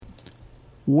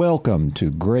Welcome to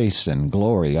Grace and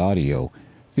Glory Audio,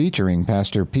 featuring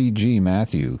Pastor P.G.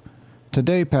 Matthew.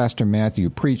 Today, Pastor Matthew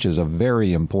preaches a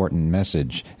very important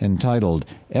message entitled,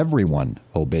 Everyone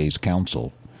Obeys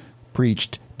Counsel,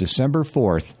 preached December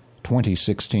 4th,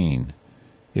 2016.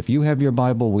 If you have your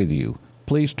Bible with you,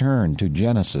 please turn to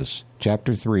Genesis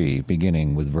chapter 3,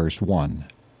 beginning with verse 1.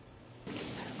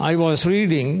 I was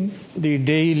reading the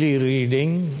daily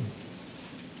reading,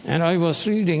 and I was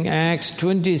reading Acts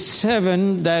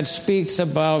 27 that speaks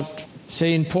about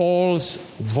St. Paul's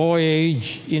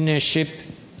voyage in a ship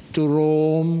to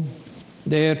Rome,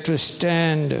 there to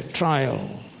stand trial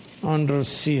under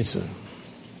Caesar.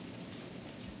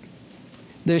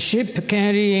 The ship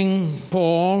carrying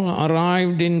Paul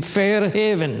arrived in Fair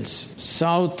Havens,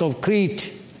 south of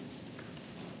Crete.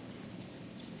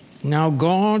 Now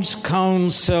God's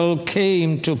counsel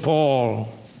came to Paul,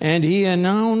 and he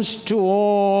announced to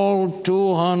all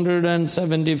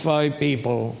 275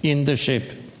 people in the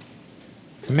ship,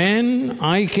 "Men,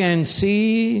 I can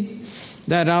see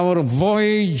that our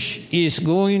voyage is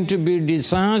going to be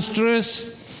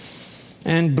disastrous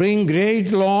and bring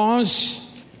great loss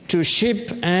to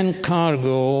ship and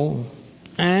cargo,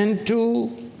 and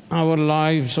to our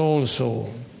lives also."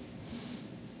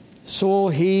 So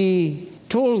he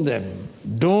told them,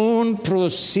 "Don't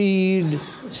proceed,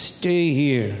 stay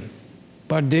here."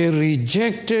 But they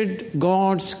rejected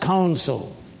God's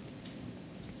counsel.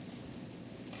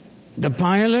 The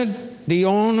pilot, the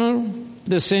owner,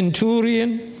 the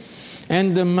centurion,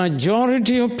 and the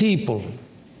majority of people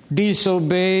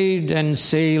disobeyed and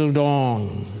sailed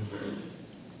on.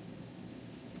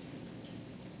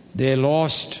 They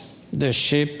lost the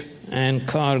ship and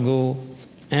cargo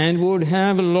and would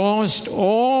have lost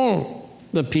all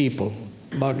the people,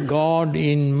 but God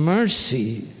in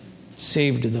mercy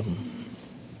saved them.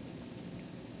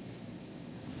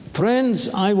 Friends,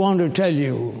 I want to tell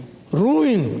you,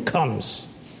 ruin comes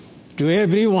to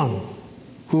everyone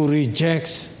who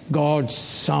rejects God's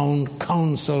sound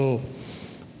counsel.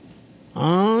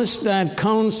 As that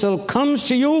counsel comes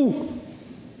to you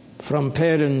from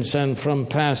parents and from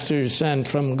pastors and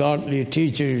from godly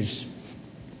teachers.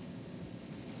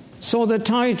 So the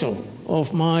title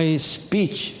of my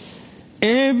speech,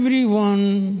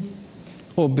 Everyone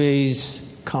Obeys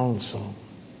Counsel.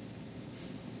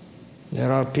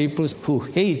 There are people who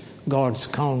hate God's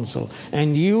counsel,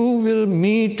 and you will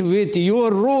meet with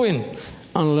your ruin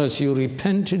unless you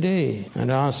repent today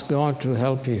and ask God to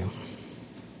help you.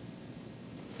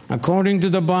 According to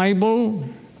the Bible,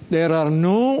 there are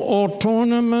no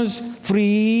autonomous,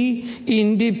 free,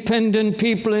 independent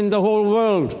people in the whole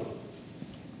world.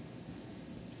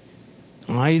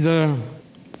 Either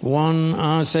one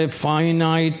as a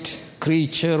finite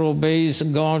creature obeys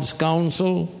God's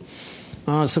counsel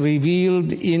as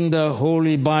revealed in the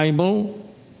Holy Bible,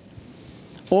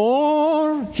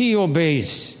 or he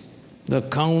obeys the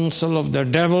counsel of the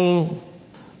devil,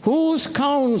 whose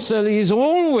counsel is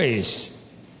always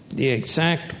the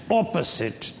exact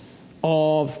opposite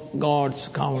of God's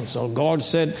counsel. God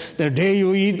said, "The day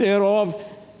you eat thereof,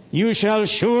 you shall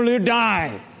surely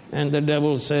die." And the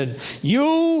devil said,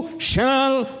 "You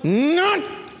shall not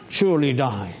surely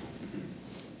die."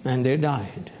 And they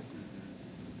died.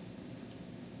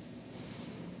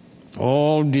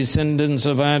 All descendants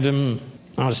of Adam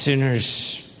are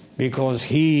sinners because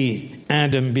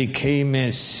Adam, became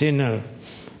a sinner,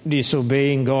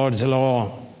 disobeying God's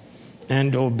law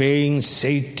and obeying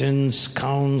Satan's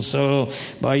counsel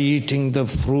by eating the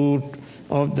fruit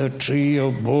of the tree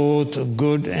of both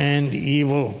good and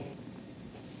evil.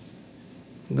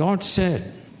 God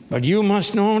said, "But you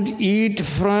must not eat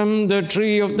from the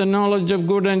tree of the knowledge of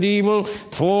good and evil,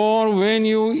 for when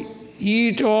you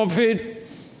eat of it,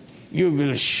 you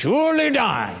will surely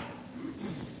die."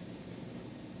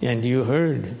 And you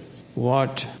heard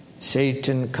what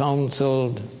Satan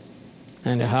counseled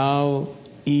and how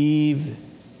Eve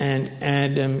and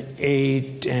Adam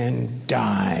ate and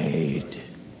died.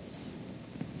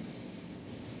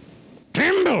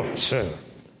 Tremble, sir,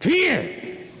 fear,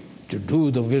 to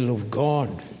do the will of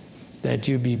God, that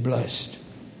you be blessed.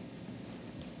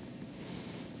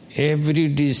 Every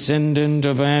descendant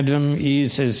of Adam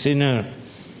is a sinner,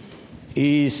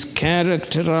 is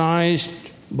characterized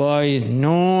by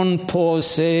non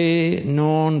posse,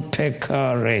 non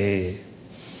peccare.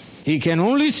 He can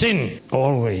only sin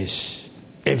always,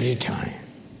 every time,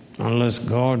 unless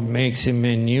God makes him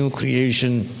a new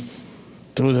creation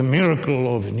through the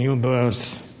miracle of new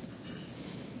birth.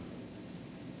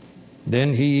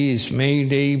 Then he is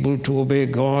made able to obey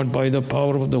God by the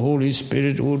power of the Holy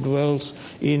Spirit who dwells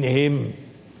in him.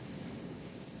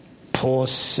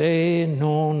 Posse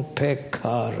non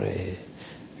peccare.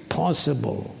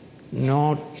 possible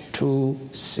not to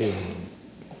sin.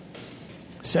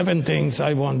 7 things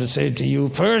I want to say to you.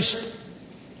 First,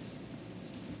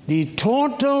 the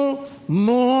total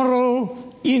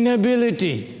moral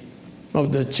inability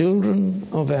of the children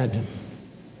of Adam.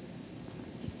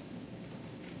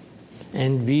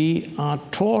 And we are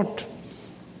taught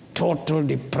total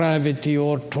depravity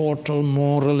or total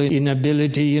moral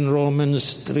inability in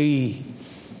Romans 3,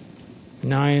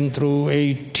 9 through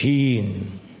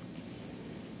 18.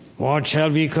 What shall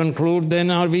we conclude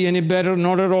then? Are we any better?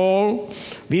 Not at all.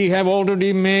 We have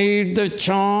already made the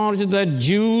charge that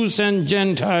Jews and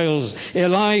Gentiles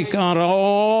alike are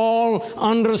all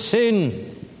under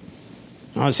sin.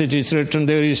 As it is written,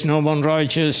 there is no one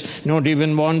righteous, not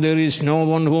even one. There is no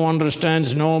one who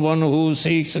understands, no one who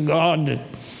seeks God.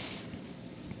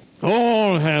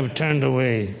 All have turned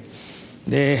away.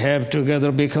 They have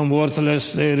together become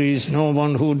worthless. There is no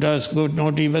one who does good,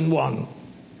 not even one.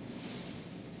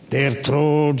 Their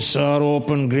throats are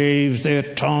open graves, their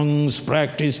tongues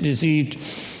practice deceit.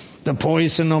 The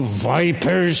poison of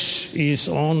vipers is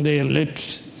on their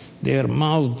lips. Their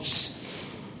mouths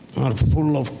are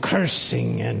full of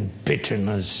cursing and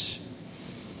bitterness.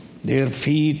 Their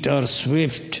feet are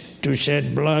swift to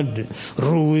shed blood.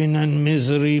 Ruin and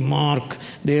misery mark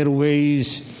their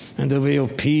ways, and the way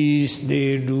of peace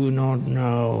they do not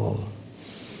know.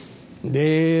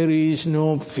 There is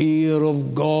no fear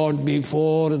of God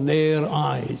before their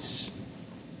eyes.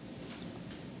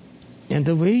 And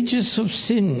the wages of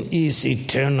sin is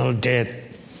eternal death.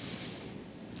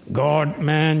 God,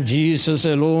 man, Jesus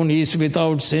alone is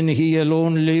without sin. He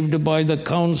alone lived by the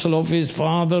counsel of his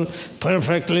Father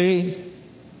perfectly.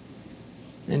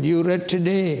 And you read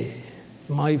today,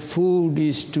 my food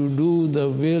is to do the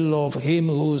will of him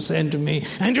who sent me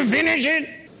and to finish it.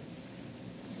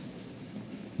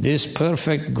 This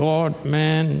perfect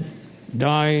God-man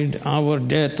died our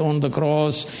death on the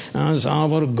cross as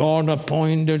our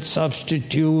God-appointed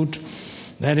substitute,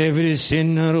 that every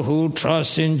sinner who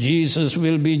trusts in Jesus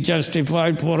will be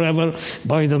justified forever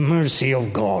by the mercy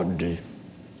of God.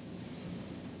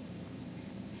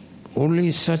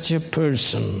 Only such a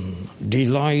person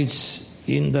delights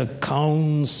in the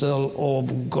counsel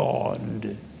of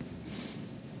God.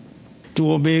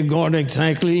 To obey God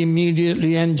exactly,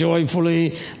 immediately, and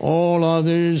joyfully. All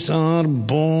others are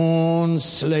born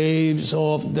slaves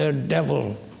of the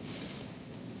devil.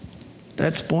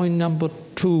 That's point number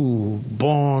 2,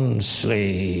 born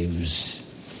slaves.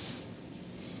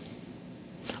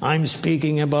 I'm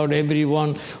speaking about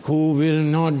everyone who will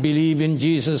not believe in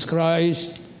Jesus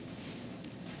Christ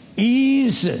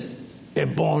is a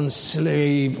born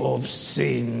slave of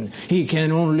sin. He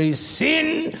can only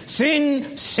sin,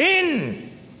 sin,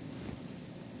 sin.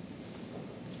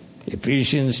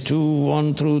 Ephesians 2,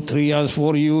 1 through 3, as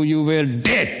for you were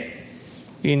dead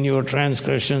in your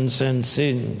transgressions and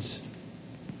sins.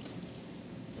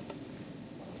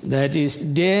 That is,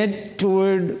 dead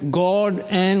toward God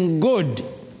and good,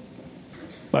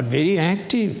 but very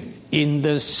active in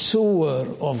the sewer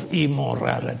of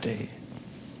immorality,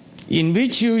 in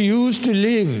which you used to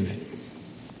live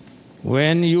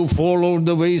when you followed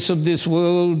the ways of this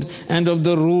world and of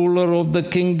the ruler of the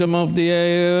kingdom of the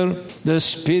air, the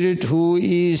Spirit who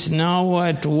is now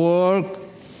at work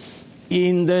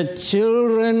in the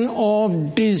children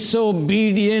of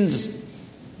disobedience.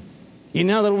 In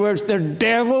other words, the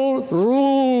devil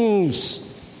rules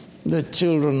the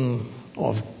children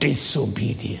of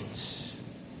disobedience.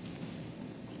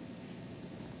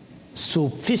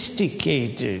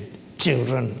 Sophisticated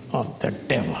children of the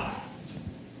devil.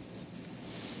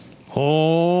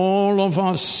 All of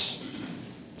us,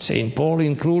 St. Paul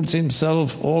includes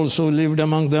himself, also lived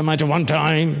among them at one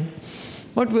time.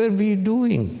 What were we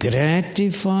doing?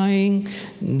 Gratifying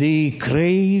the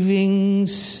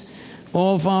cravings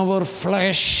of our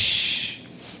flesh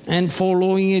and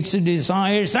following its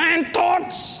desires and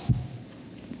thoughts.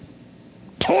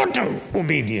 Total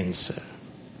obedience.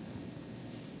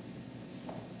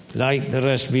 Like the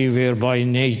rest, we were by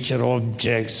nature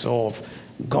objects of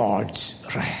God's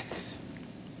wrath.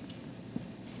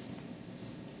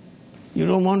 You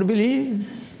don't want to believe?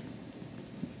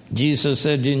 Jesus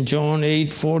said in John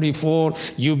 8:44,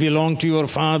 you belong to your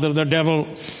father, the devil,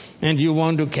 and you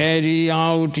want to carry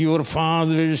out your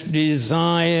father's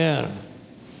desire.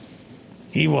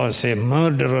 He was a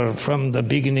murderer from the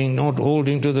beginning, not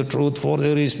holding to the truth, for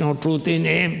there is no truth in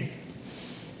him.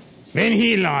 When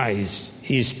he lies,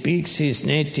 he speaks his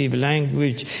native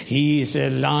language. He is a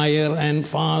liar and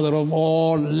father of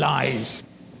all lies.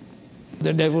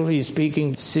 The devil is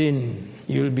speaking sin.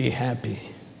 You'll be happy.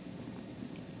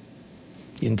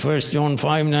 In 1 John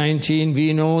 5:19,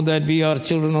 we know that we are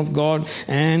children of God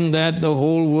and that the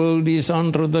whole world is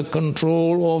under the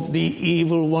control of the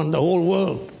evil one, the whole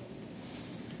world.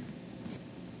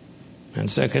 And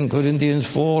 2 Corinthians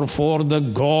 4, for the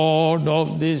God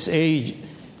of this age,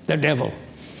 the devil,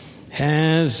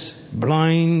 has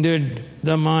blinded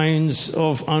the minds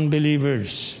of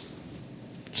unbelievers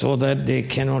so that they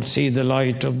cannot see the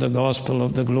light of the gospel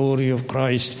of the glory of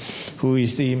Christ, who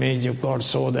is the image of God,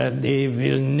 so that they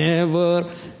will never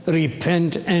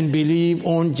repent and believe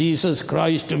on Jesus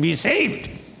Christ to be saved.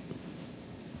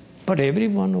 But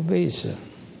everyone obeys her.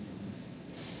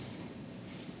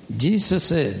 Jesus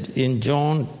said in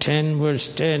John 10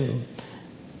 verse 10,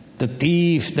 the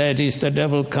thief, that is the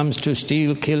devil, comes to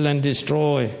steal, kill and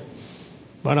destroy.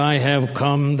 But I have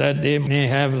come that they may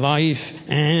have life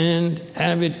and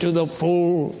have it to the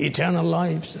full, eternal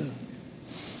life. Sir.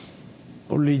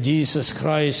 Only Jesus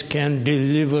Christ can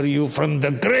deliver you from the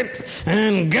grip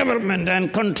and government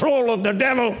and control of the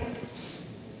devil,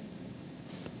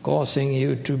 causing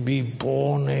you to be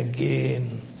born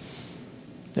again,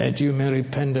 that you may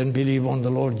repent and believe on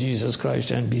the Lord Jesus Christ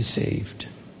and be saved.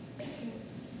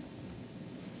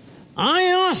 I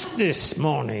ask this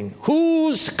morning,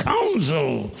 whose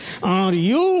counsel are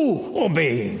you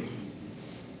obeying?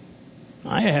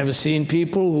 I have seen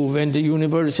people who went to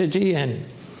university and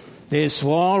they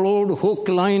swallowed hook,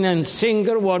 line and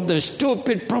sinker what the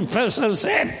stupid professor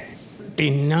said,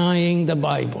 denying the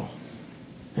Bible.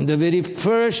 And the very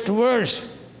first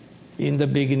verse, in the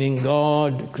beginning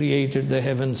God created the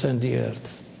heavens and the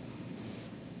earth.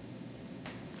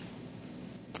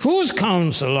 Whose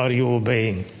counsel are you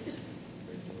obeying?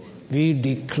 We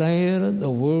declare the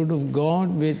word of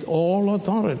God with all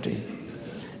authority.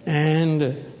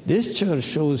 And this church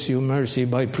shows you mercy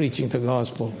by preaching the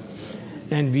gospel.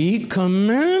 And we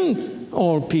command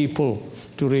all people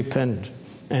to repent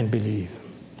and believe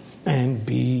and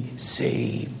be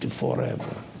saved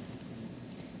forever.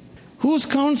 Whose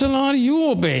counsel are you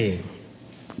obeying?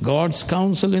 God's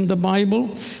counsel in the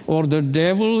Bible, or the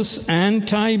devil's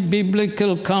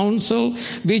anti-biblical counsel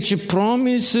which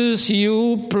promises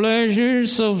you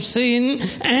pleasures of sin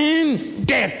and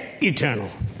death eternal?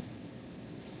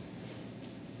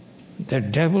 The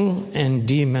devil and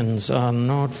demons are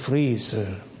not free,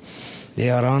 sir.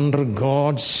 They are under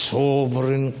God's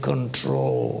sovereign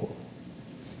control.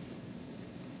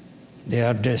 They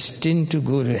are destined to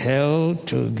go to hell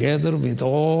together with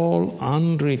all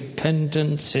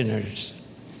unrepentant sinners.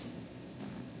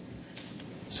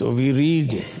 So we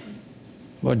read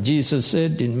what Jesus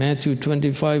said in Matthew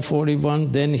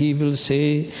 25:41. Then he will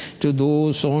say to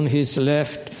those on his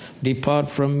left, depart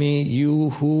from me,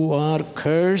 you who are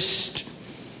cursed,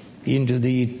 into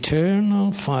the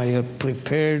eternal fire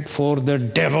prepared for the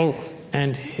devil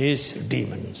and his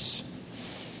demons.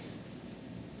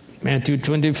 Matthew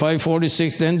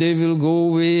 25:46, then they will go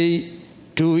away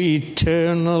to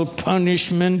eternal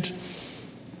punishment,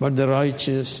 but the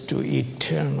righteous to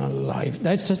eternal life.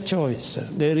 That's a choice, sir.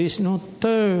 There is no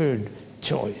third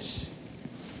choice.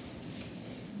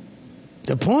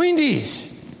 The point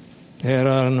is, there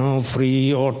are no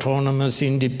free, autonomous,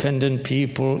 independent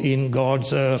people in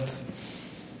God's earth.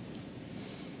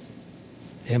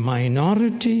 A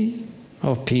minority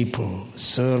of people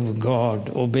serve God,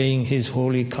 obeying His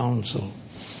holy counsel.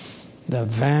 The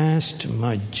vast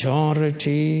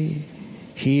majority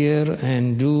hear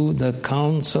and do the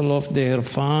counsel of their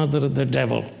father, the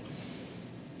devil.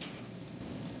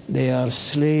 They are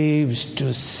slaves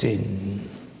to sin.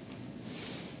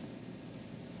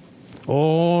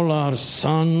 All are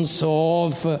sons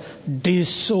of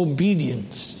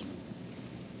disobedience.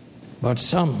 But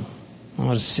some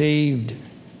are saved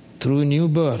through new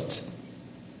birth,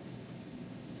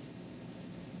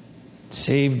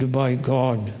 saved by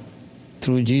God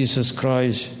through Jesus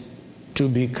Christ to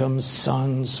become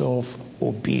sons of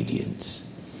obedience.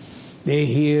 They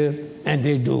hear and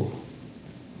they do.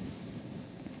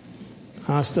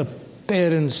 As the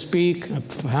parents speak,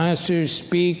 pastors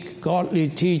speak, godly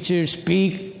teachers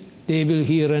speak, they will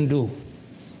hear and do.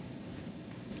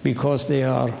 Because they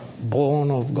are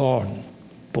born of God.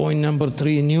 Point number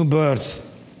 3, new birth.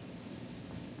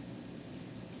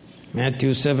 Matthew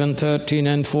 7:13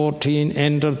 and 14,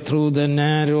 enter through the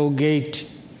narrow gate.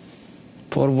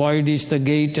 For wide is the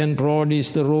gate and broad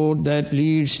is the road that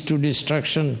leads to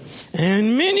destruction.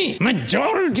 And many,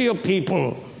 majority of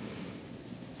people,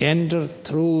 enter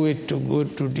through it to go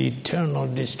to the eternal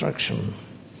destruction.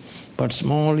 But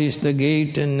small is the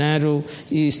gate and narrow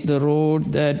is the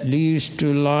road that leads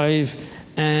to life,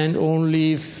 and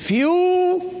only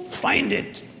few find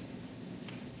it.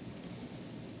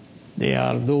 They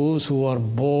are those who are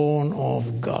born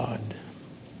of God.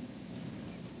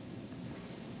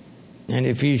 And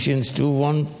Ephesians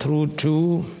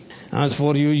 2:1-2, as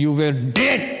for you, you were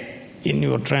dead in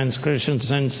your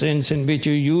transgressions and sins in which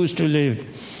you used to live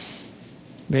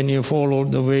when you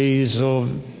followed the ways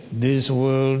of this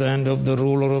world and of the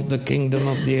ruler of the kingdom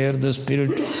of the air, the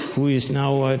Spirit who is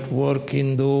now at work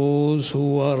in those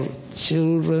who are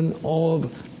children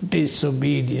of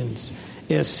disobedience,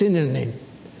 a synonym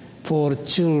for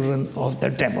children of the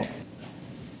devil.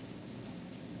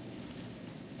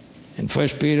 In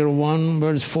 1 Peter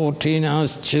 1:14,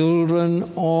 as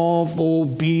children of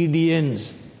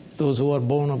obedience, those who are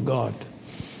born of God.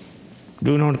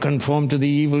 Do not conform to the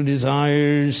evil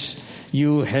desires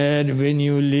you had when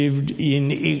you lived in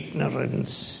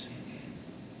ignorance.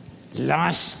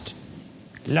 Lust,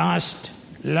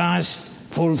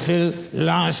 fulfill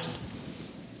lust.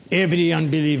 Every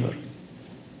unbeliever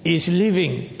is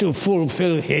living to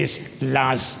fulfill his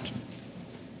lust.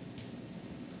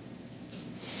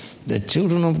 The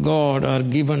children of God are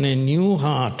given a new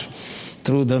heart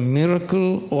through the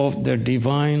miracle of the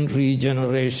divine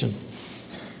regeneration.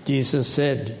 Jesus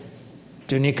said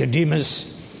to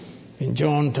Nicodemus in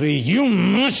John 3, you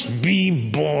must be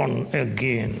born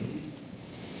again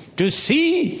to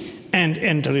see and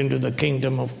enter into the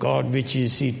kingdom of God, which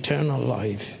is eternal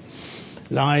life,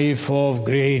 life of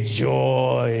great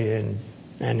joy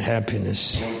and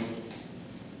happiness.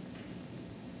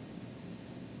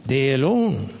 They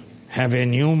alone have a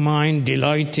new mind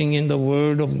delighting in the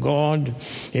word of God,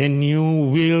 a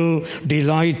new will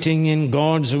delighting in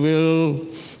God's will,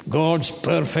 God's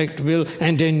perfect will,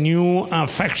 and a new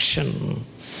affection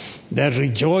that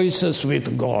rejoices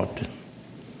with God.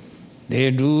 They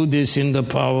do this in the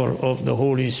power of the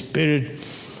Holy Spirit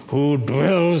who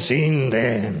dwells in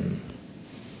them.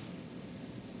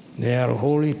 They are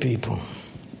holy people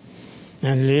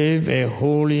and live a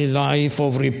holy life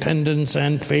of repentance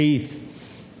and faith.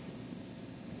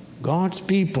 God's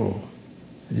people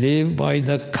live by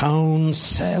the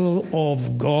counsel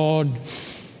of God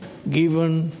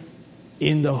given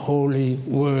in the Holy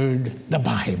Word, the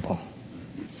Bible,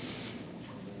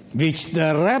 which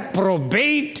the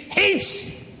reprobate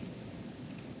hates.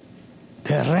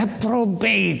 The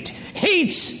reprobate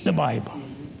hates the Bible.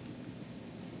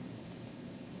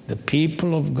 The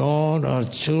people of God are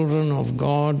children of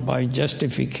God by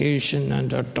justification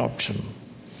and adoption.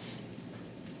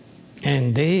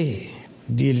 And they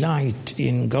delight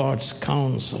in God's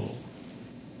counsel.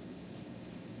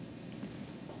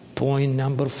 Point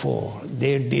number 4,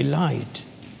 they delight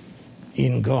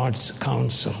in God's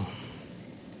counsel.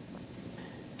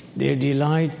 They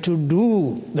delight to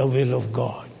do the will of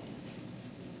God.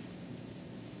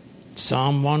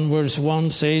 Psalm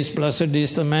 1:1 says, blessed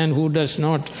is the man who does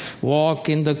not walk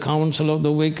in the counsel of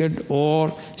the wicked,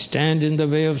 or stand in the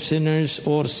way of sinners,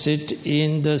 or sit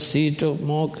in the seat of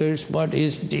mockers, but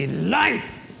his delight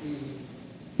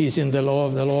is in the law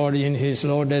of the Lord. In his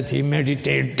law doth he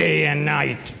meditate day and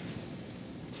night.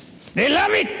 They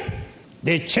love it.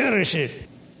 They cherish it.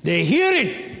 They hear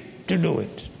it to do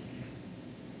it.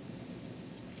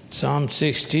 Psalm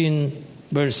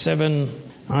 16:7,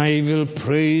 I will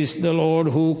praise the Lord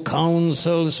who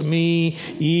counsels me.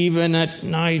 Even at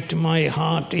night my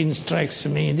heart instructs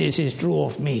me. This is true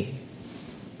of me.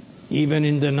 Even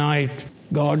in the night,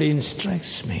 God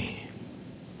instructs me.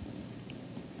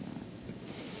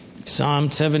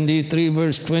 Psalm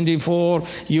 73:24,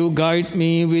 you guide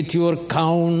me with your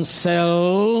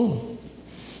counsel,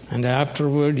 and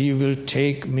afterward you will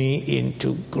take me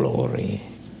into glory.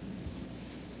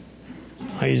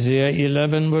 Isaiah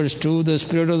 11:2, the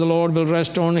Spirit of the Lord will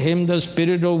rest on him, the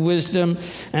Spirit of wisdom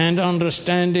and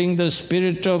understanding, the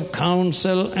Spirit of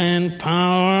counsel and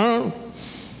power,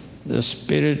 the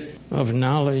Spirit of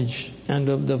knowledge and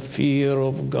of the fear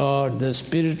of God. The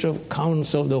Spirit of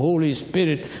counsel, the Holy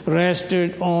Spirit,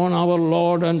 rested on our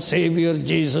Lord and Savior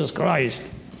Jesus Christ.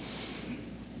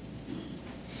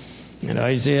 And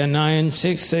Isaiah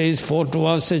 9:6 says, for to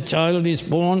us a child is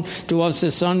born, to us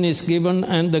a son is given,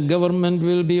 and the government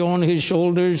will be on his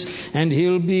shoulders, and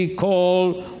he'll be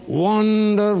called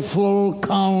Wonderful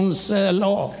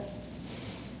Counselor,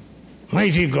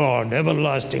 Mighty God,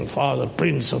 Everlasting Father,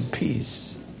 Prince of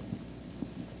Peace.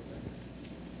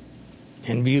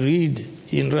 And we read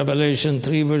in Revelation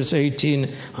 3:18,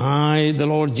 I, the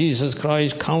Lord Jesus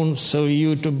Christ, counsel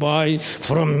you to buy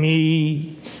from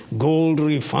me gold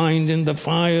refined in the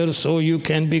fire so you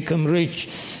can become rich,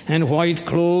 and white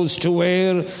clothes to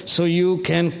wear so you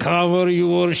can cover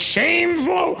your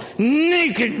shameful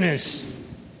nakedness.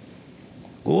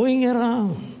 Going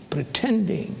around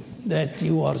pretending that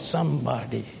you are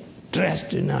somebody.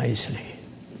 dressed nicely,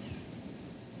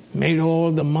 made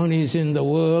all the monies in the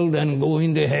world and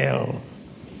going to hell.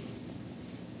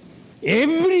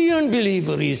 Every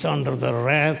unbeliever is under the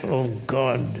wrath of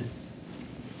God.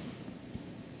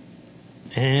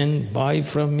 And buy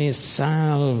from me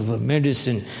salve,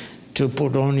 medicine, to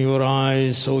put on your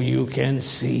eyes so you can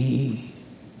see.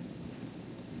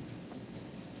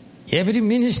 Every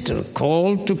minister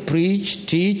called to preach,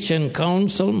 teach, and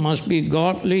counsel must be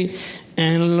godly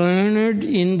and learned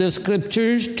in the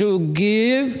Scriptures to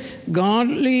give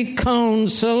godly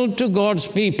counsel to God's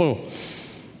people,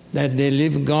 that they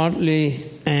live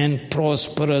godly and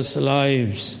prosperous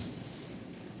lives.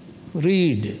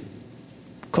 Read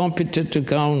Competent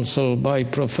Counsel by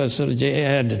Professor J.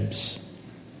 Adams.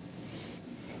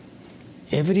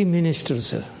 Every minister,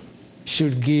 sir,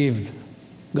 should give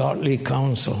godly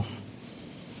counsel.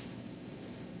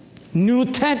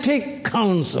 Nouthetic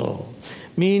counsel,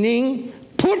 meaning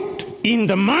put in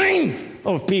the mind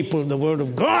of people the Word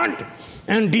of God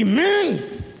and demand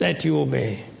that you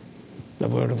obey the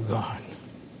Word of God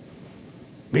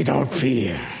without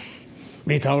fear,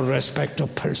 without respect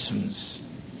of persons,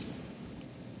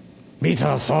 with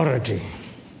authority.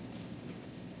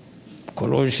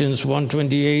 Colossians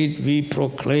 1:28, we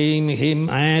proclaim him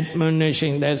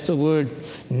admonishing, that's the word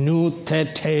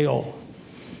noutheteo,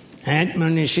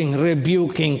 admonishing,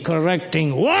 rebuking,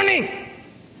 correcting, warning,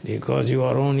 because you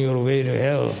are on your way to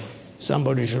hell.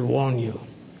 Somebody should warn you.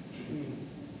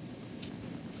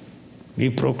 We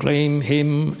proclaim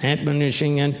him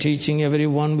admonishing and teaching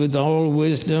everyone with all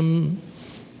wisdom,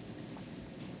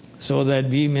 so that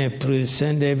we may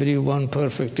present everyone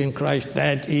perfect in Christ.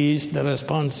 That is the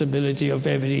responsibility of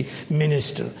every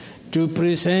minister, to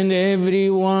present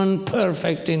everyone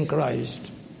perfect in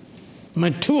Christ,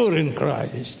 mature in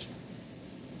Christ.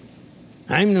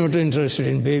 I'm not interested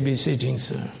in babysitting,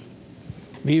 sir.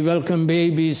 We welcome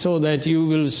babies so that you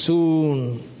will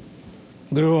soon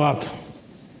grow up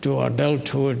to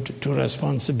adulthood, to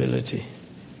responsibility.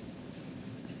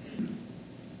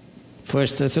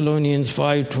 1 Thessalonians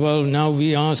 5:12, now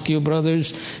we ask you,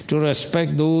 brothers, to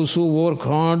respect those who work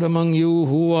hard among you,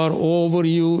 who are over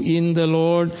you in the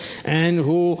Lord, and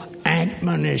who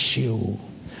admonish you,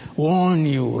 warn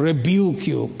you, rebuke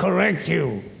you, correct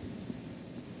you,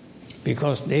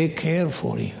 because they care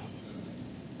for you.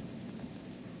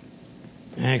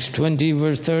 Acts 20,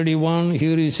 verse 31,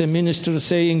 here is a minister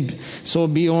saying, so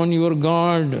be on your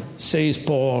guard, says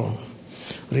Paul.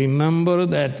 Remember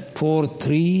that for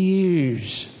 3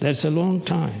 years, that's a long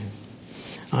time,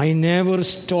 I never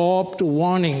stopped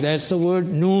warning. That's the word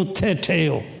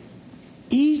noutheteo.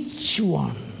 Each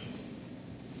one.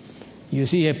 You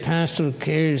see, a pastor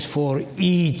cares for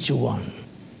each one.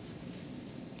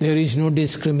 There is no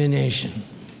discrimination.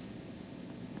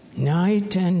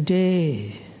 Night and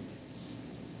day.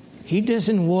 He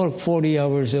doesn't work 40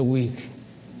 hours a week.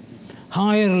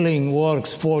 Hireling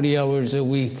works 40 hours a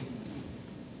week.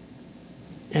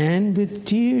 And with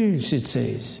tears, it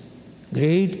says,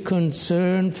 great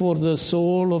concern for the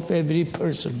soul of every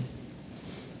person.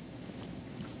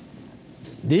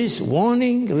 This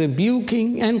warning,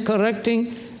 rebuking, and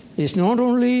correcting is not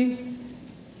only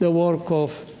the work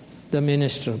of the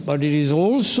minister, but it is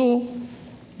also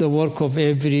the work of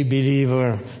every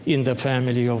believer in the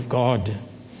family of God.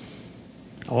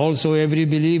 Also, every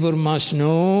believer must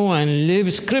know and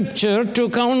live Scripture to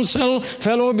counsel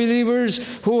fellow believers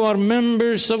who are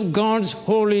members of God's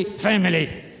holy family.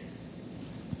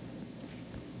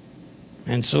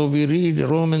 And so we read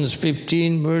Romans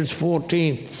 15, verse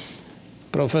 14.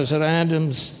 Professor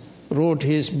Adams wrote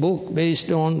his book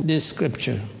based on this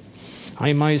Scripture.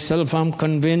 I myself am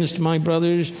convinced, my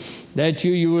brothers, that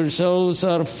you yourselves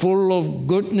are full of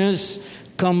goodness,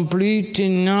 complete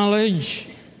in knowledge,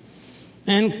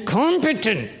 and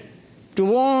competent to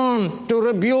warn, to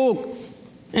rebuke,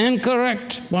 and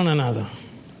correct one another.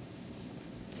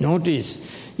 Notice,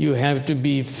 you have to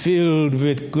be filled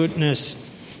with goodness,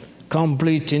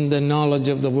 complete in the knowledge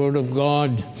of the Word of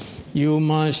God. You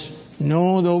must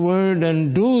know the Word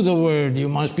and do the Word. You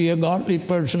must be a godly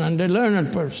person and a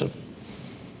learned person.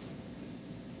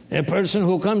 A person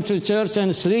who comes to church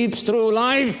and sleeps through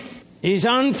life is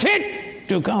unfit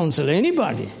to counsel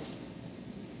anybody.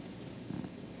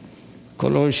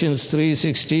 Colossians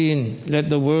 3:16, let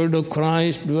the word of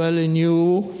Christ dwell in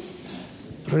you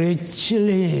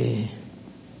richly,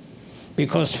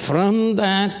 because from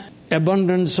that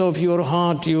abundance of your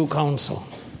heart you counsel.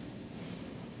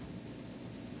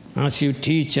 As you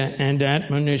teach and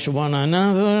admonish one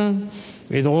another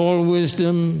with all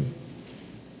wisdom,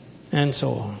 and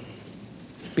so on.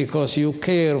 Because you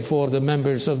care for the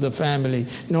members of the family,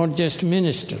 not just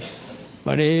minister,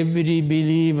 But every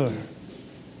believer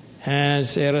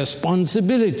has a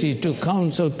responsibility to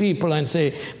counsel people and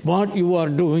say, what you are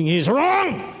doing is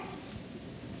wrong.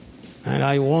 And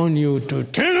I want you to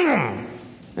turn around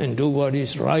and do what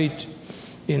is right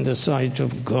in the sight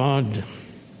of God.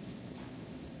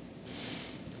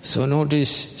 So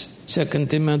notice 2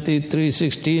 Timothy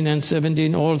 3:16 and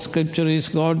 17, all scripture is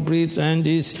God-breathed and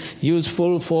is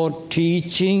useful for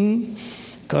teaching,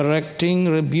 correcting,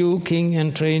 rebuking,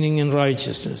 and training in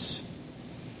righteousness.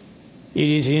 It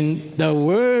is in the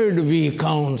word we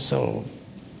counsel.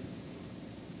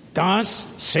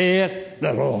 Thus saith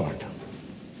the Lord.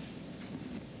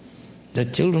 The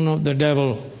children of the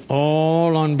devil,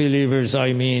 all unbelievers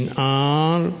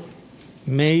are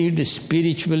made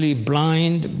spiritually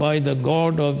blind by the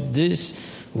God of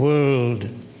this world,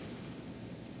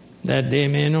 that they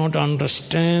may not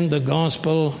understand the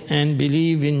gospel and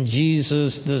believe in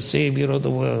Jesus, the Savior of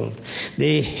the world.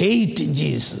 They hate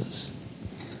Jesus.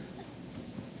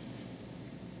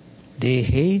 They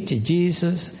hate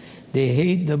Jesus. They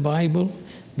hate the Bible.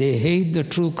 They hate the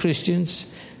true Christians.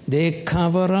 They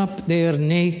cover up their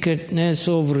nakedness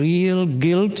of real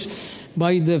guilt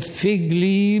by the fig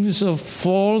leaves of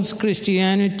false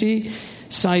Christianity,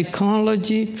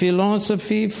 psychology,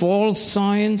 philosophy, false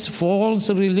science,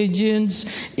 false religions,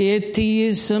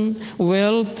 atheism,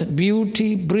 wealth,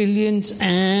 beauty, brilliance,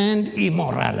 and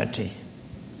immorality.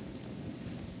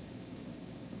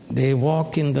 They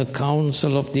walk in the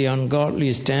counsel of the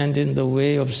ungodly, stand in the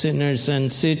way of sinners, and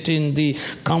sit in the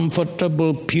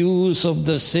comfortable pews of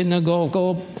the synagogue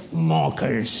of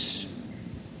mockers.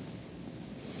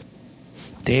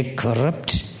 They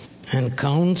corrupt and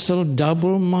counsel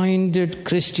double-minded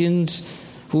Christians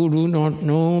who do not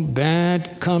know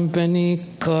bad company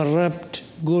corrupt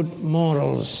good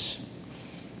morals.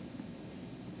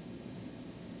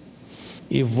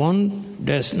 If one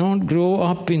does not grow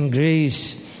up in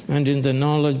grace and in the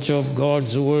knowledge of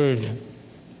God's word,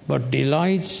 but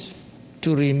delights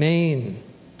to remain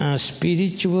a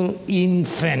spiritual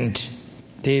infant,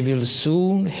 they will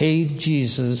soon hate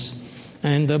Jesus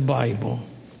and the Bible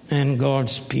and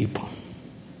God's people.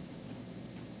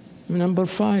 Number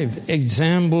 5,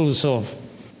 examples of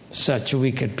such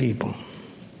wicked people.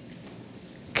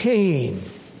 Cain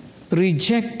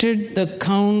rejected the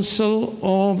counsel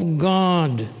of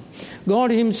God.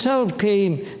 God himself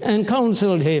came and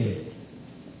counseled him.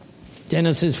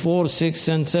 Genesis 4, 6,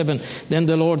 and 7. Then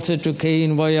the Lord said to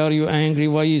Cain, why are you angry?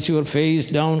 Why is your face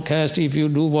downcast? If you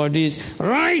do what is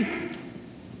right,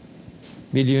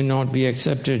 will you not be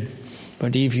accepted?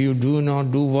 But if you do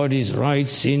not do what is right,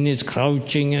 sin is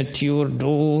crouching at your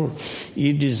door.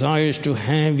 It desires to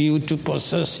have you, to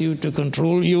possess you, to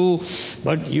control you,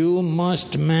 but you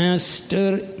must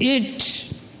master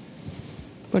it.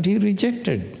 But he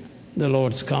rejected the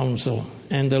Lord's counsel,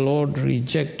 and the Lord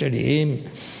rejected him,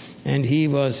 and he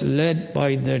was led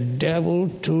by the devil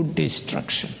to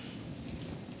destruction.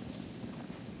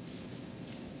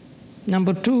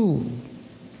 Number 2,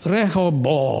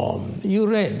 Rehoboam. You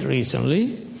read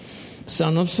recently,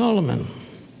 son of Solomon.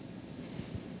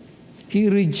 He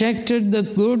rejected the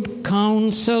good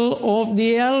counsel of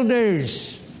the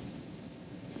elders,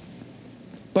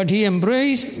 but he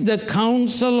embraced the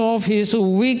counsel of his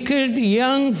wicked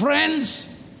young friends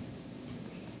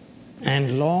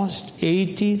and lost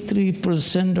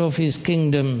 83% of his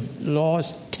kingdom,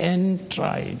 lost 10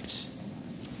 tribes.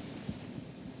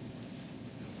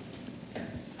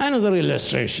 Another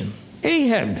illustration.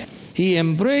 Ahab. He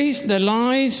embraced the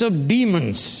lies of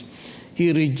demons.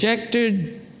 He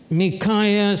rejected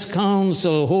Micaiah's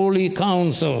counsel, holy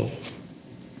counsel.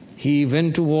 He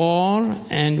went to war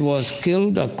and was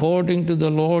killed according to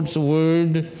the Lord's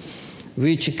word,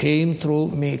 which came through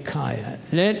Micaiah.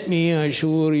 Let me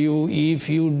assure you, if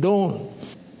you don't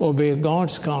obey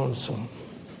God's counsel,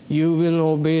 you will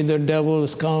obey the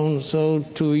devil's counsel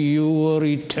to your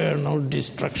eternal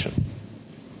destruction.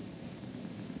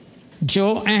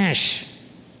 Joash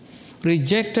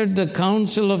rejected the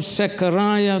counsel of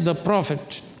Zechariah, the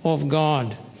prophet of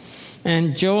God.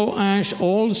 And Joash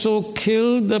also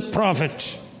killed the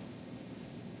prophet.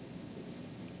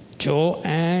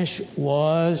 Joash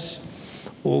was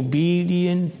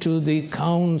obedient to the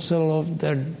counsel of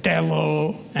the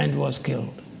devil and was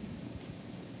killed.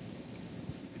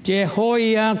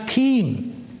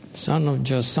 Jehoiakim, son of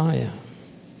Josiah,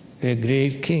 a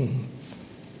great king,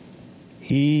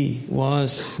 he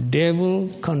was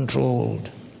devil-controlled,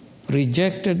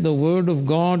 rejected the word of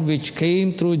God which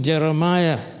came through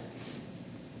Jeremiah.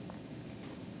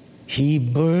 He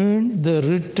burned the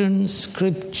written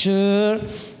scripture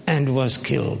and was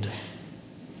killed.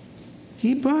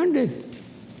 He burned it.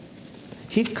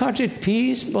 He cut it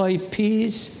piece by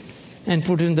piece and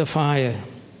put in the fire.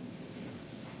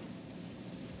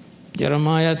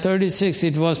 Jeremiah 36,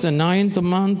 it was the 9th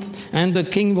month, and the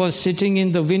king was sitting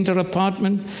in the winter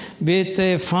apartment with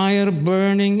a fire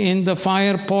burning in the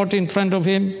fire pot in front of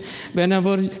him.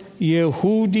 Whenever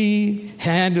Yehudi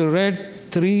had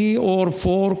read 3 or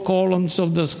 4 columns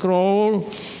of the scroll,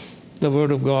 the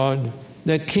word of God,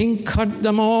 the king cut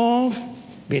them off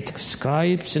with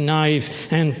scribe's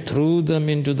knife and threw them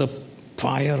into the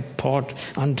fire pot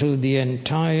until the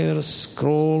entire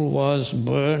scroll was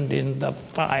burned in the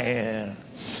fire.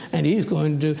 And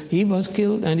he was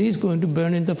killed, and he's going to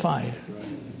burn in the fire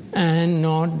and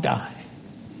not die.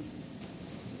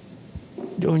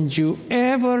 Don't you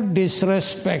ever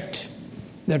disrespect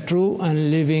the true and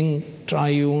living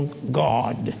triune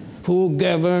God who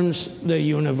governs the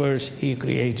universe he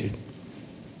created.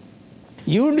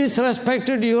 You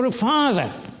disrespected your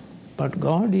father, but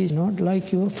God is not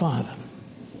like your father.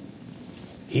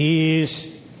 He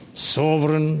is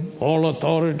sovereign, all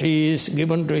authority is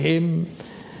given to him,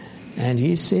 and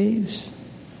he saves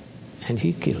and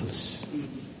he kills.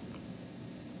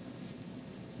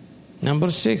 Number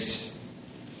 6,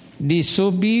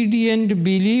 disobedient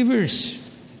believers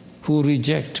who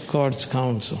reject God's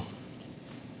counsel.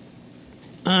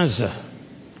 Asa,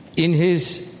 in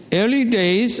his early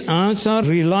days, Asa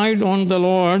relied on the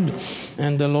Lord,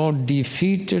 and the Lord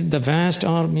defeated the vast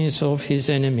armies of his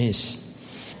enemies.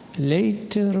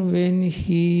 Later, when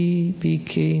he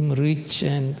became rich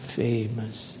and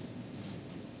famous,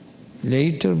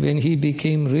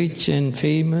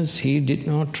 he did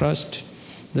not trust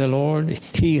the Lord.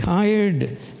 He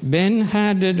hired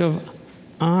Ben-Hadad of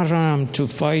Aram to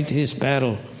fight his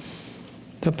battle.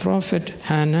 The prophet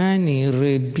Hanani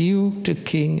rebuked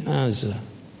King Asa.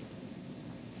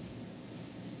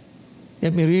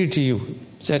 Let me read to you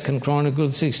 2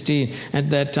 Chronicles 16.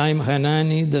 At that time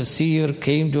Hanani the seer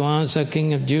came to Asa,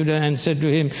 king of Judah, and said to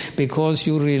him, because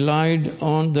you relied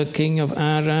on the king of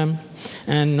Aram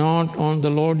and not on the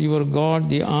Lord your God,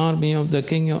 the army of the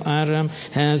king of Aram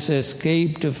has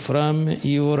escaped from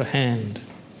your hand.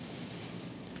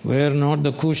 Were not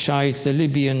the Cushites, the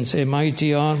Libyans, a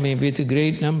mighty army with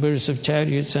great numbers of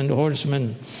chariots and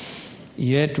horsemen?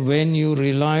 Yet when you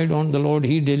relied on the Lord,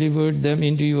 he delivered them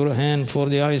into your hand, for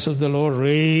the eyes of the Lord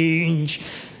range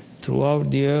throughout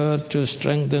the earth to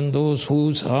strengthen those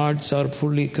whose hearts are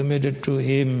fully committed to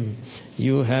him.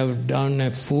 You have done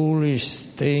a foolish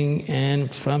thing,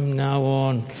 and from now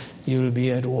on you will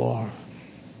be at war.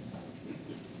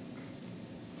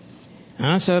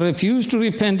 Asa refused to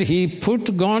repent. He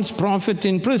put God's prophet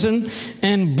in prison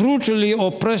and brutally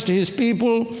oppressed his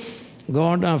people.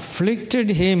 God afflicted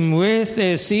him with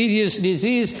a serious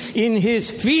disease in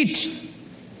his feet.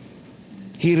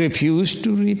 He refused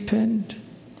to repent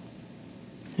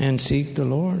and seek the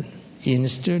Lord.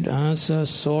 Instead, Asa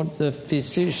sought the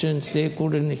physicians. They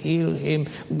couldn't heal him.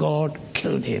 God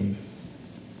killed him.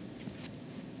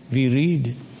 We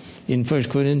read in 1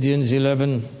 Corinthians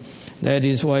 11, that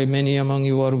is why many among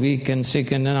you are weak and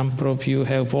sick, and a number of you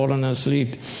have fallen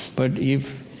asleep. But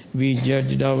if we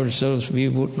judged ourselves, we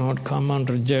would not come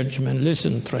under judgment.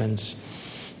 Listen, friends,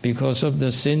 because of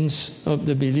the sins of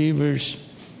the believers,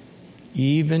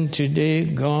 even today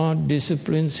God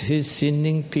disciplines his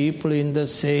sinning people in the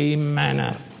same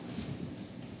manner.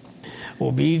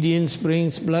 Obedience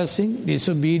brings blessing,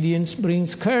 disobedience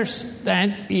brings curse.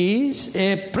 That is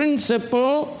a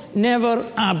principle never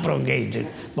abrogated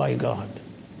by God.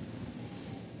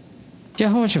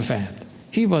 Jehoshaphat,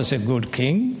 he was a good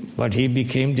king, but he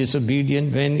became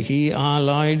disobedient when he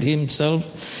allied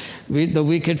himself with the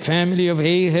wicked family of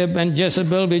Ahab and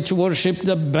Jezebel, which worshipped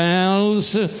the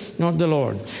Baals, not the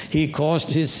Lord. He caused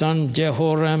his son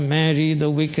Jehoram marry the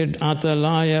wicked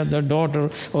Athaliah, the daughter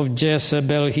of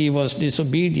Jezebel. He was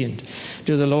disobedient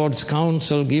to the Lord's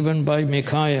counsel given by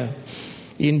Micaiah.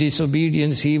 In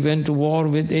disobedience, he went to war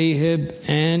with Ahab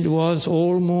and was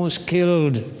almost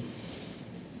killed.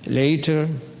 Later,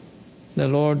 the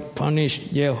Lord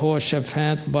punished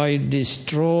Jehoshaphat by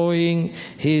destroying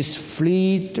his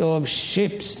fleet of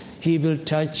ships. He will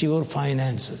touch your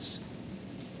finances.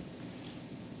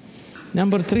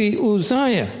 Number 3,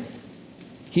 Uzziah.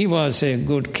 He was a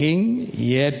good king,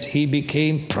 yet he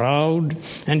became proud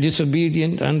and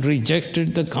disobedient and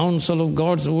rejected the counsel of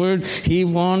God's word. He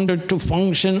wanted to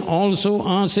function also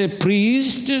as a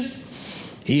priest.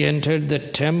 He entered the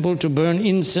temple to burn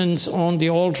incense on the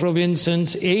altar of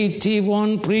incense.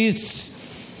 81 priests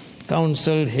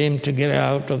counseled him to get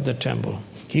out of the temple.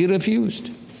 He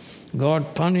refused.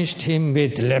 God punished him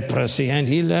with leprosy, and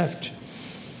he left.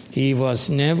 He was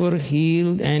never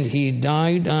healed, and he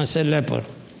died as a leper.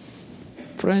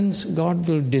 Friends, God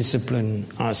will discipline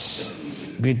us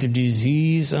with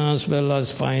disease as well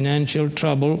as financial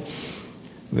trouble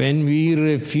when we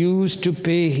refuse to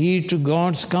pay heed to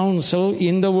God's counsel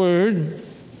in the Word.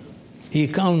 He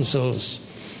counsels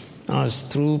us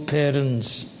through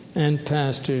parents and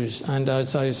pastors and,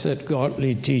 as I said,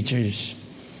 godly teachers.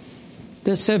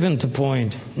 The seventh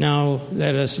point, now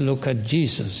let us look at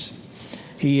Jesus.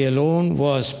 He alone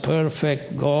was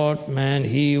perfect God, man.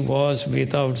 He was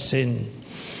without sin.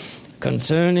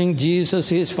 Concerning Jesus,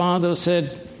 his Father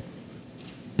said,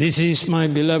 "This is my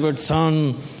beloved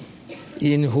Son,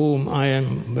 in whom I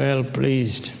am well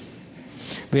pleased."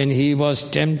 When he was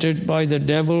tempted by the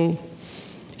devil,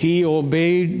 he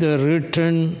obeyed the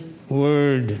written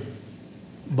word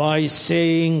by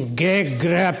saying,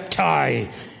 "Gegraptai,"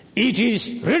 it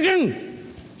is written.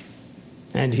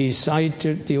 And he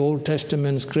cited the Old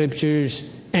Testament scriptures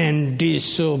and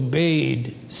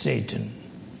disobeyed Satan.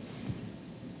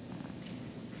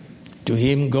 To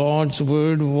him, God's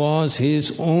word was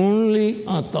his only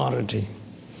authority.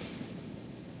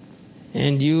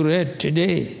 And you read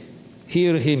today,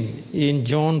 hear him in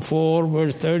John 4,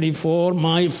 verse 34,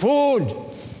 "My food,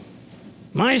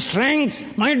 my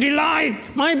strength, my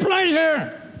delight, my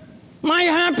pleasure, my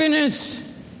happiness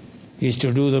is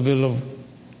to do the will of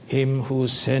him who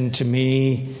sent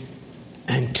me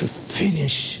and to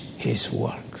finish his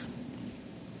work."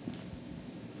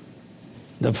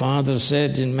 The Father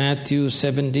said in Matthew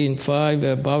 17:5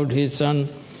 about his Son,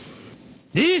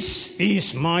 "This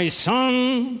is my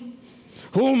Son,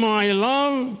 whom I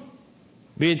love.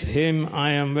 With him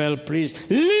I am well pleased.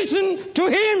 Listen to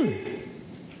him."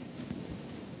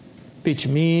 Which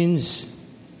means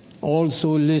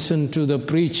also listen to the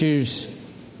preachers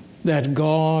that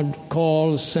God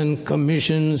calls and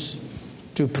commissions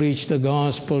to preach the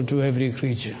gospel to every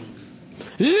creature.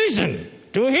 Listen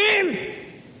to him.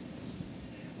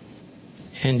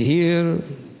 And hear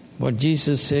what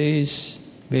Jesus says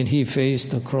when he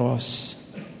faced the cross.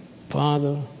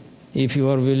 "Father, if you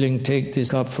are willing, take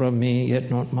this cup from me, yet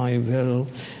not my will,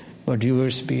 but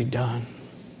yours be done."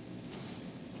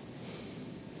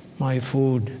 My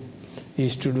food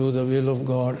is to do the will of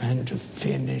God and to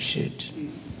finish it.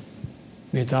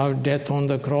 Without death on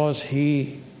the cross,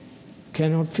 he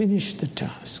cannot finish the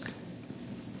task.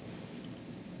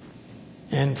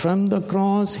 And from the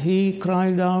cross, he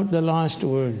cried out the last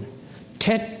word,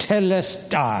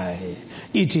 "Tetelestai,"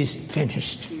 it is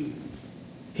finished.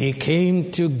 He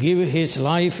came to give his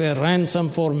life a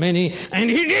ransom for many, and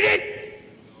he did it.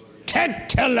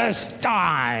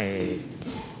 Tetelestai.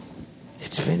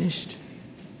 It's finished.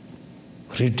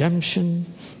 Redemption,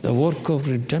 the work of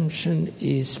redemption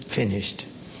is finished.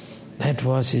 That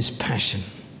was his passion.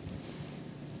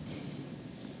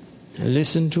 And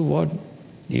listen to what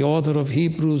the author of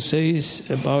Hebrews says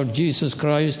about Jesus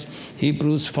Christ.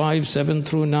 Hebrews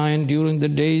 5:7-9. During the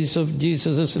days of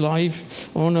Jesus' life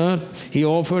on earth, he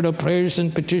offered up prayers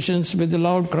and petitions with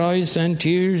loud cries and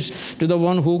tears to the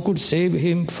one who could save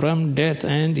him from death,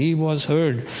 and he was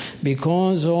heard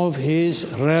because of his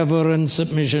reverent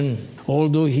submission.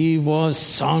 Although he was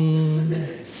Son,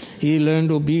 he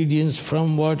learned obedience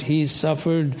from what he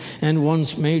suffered, and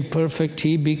once made perfect,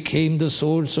 he became the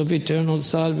source of eternal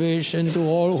salvation to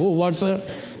all who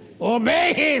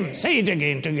obey him. Say it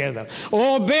again together.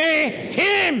 Obey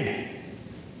him.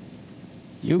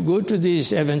 You go to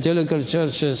these evangelical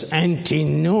churches,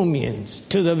 antinomians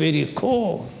to the very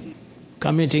core,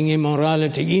 committing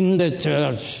immorality in the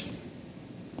church.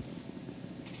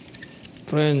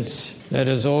 Friends, let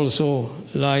us also,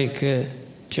 like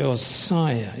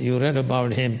Josiah, you read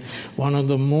about him, one of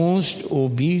the most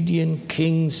obedient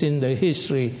kings in the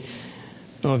history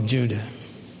of Judah.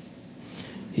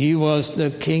 He was the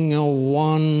king of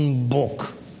one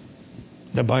book,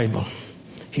 the Bible.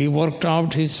 He worked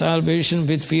out his salvation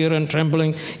with fear and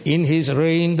trembling. In his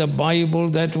reign, the Bible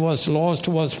that was lost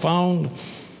was found.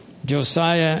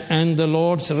 Josiah and the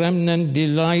Lord's remnant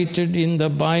delighted in the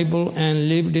Bible and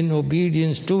lived in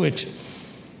obedience to it.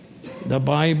 The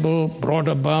Bible brought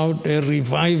about a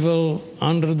revival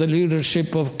under the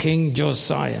leadership of King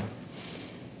Josiah.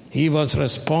 He was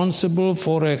responsible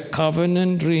for a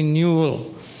covenant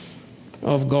renewal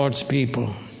of God's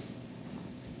people.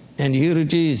 And here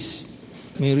it is.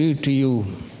 Let me read to you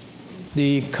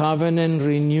the covenant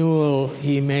renewal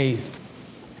he made.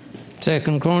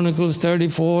 2 Chronicles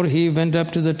 34, he went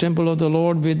up to the temple of the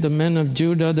Lord with the men of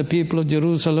Judah, the people of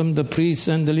Jerusalem, the priests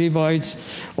and the Levites,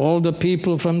 all the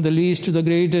people from the least to the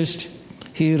greatest.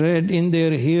 He read in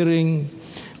their hearing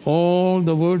all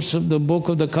the words of the book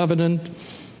of the covenant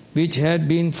which had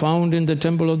been found in the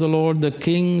temple of the Lord, the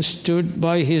king stood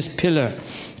by his pillar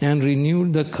and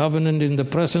renewed the covenant in the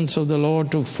presence of the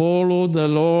Lord to follow the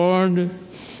Lord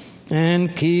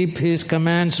and keep his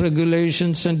commands,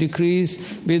 regulations, and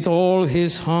decrees with all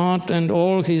his heart and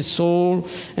all his soul,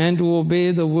 and to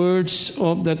obey the words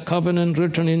of the covenant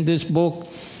written in this book.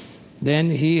 Then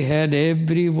he had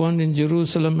everyone in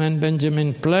Jerusalem and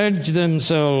Benjamin pledge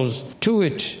themselves to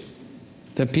it.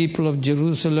 The people of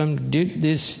Jerusalem did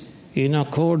this in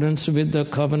accordance with the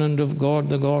covenant of God,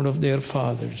 the God of their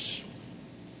fathers.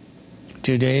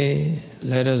 Today,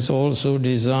 let us also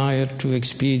desire to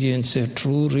experience a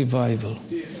true revival,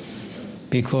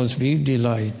 because we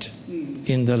delight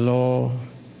in the law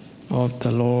of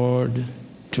the Lord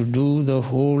to do the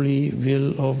holy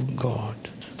will of God,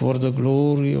 for the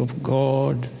glory of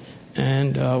God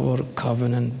and our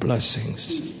covenant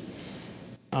blessings.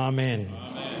 Amen.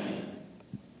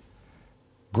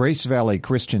 Grace Valley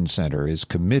Christian Center is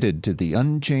committed to the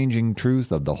unchanging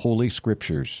truth of the Holy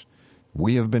Scriptures.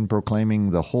 We have been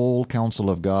proclaiming the whole counsel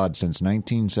of God since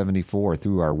 1974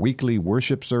 through our weekly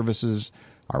worship services,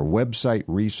 our website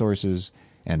resources,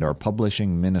 and our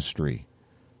publishing ministry.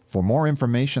 For more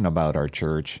information about our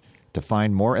church, to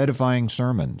find more edifying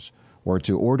sermons, or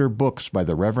to order books by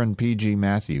the Reverend P.G.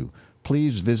 Matthew,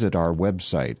 please visit our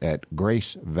website at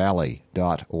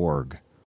gracevalley.org.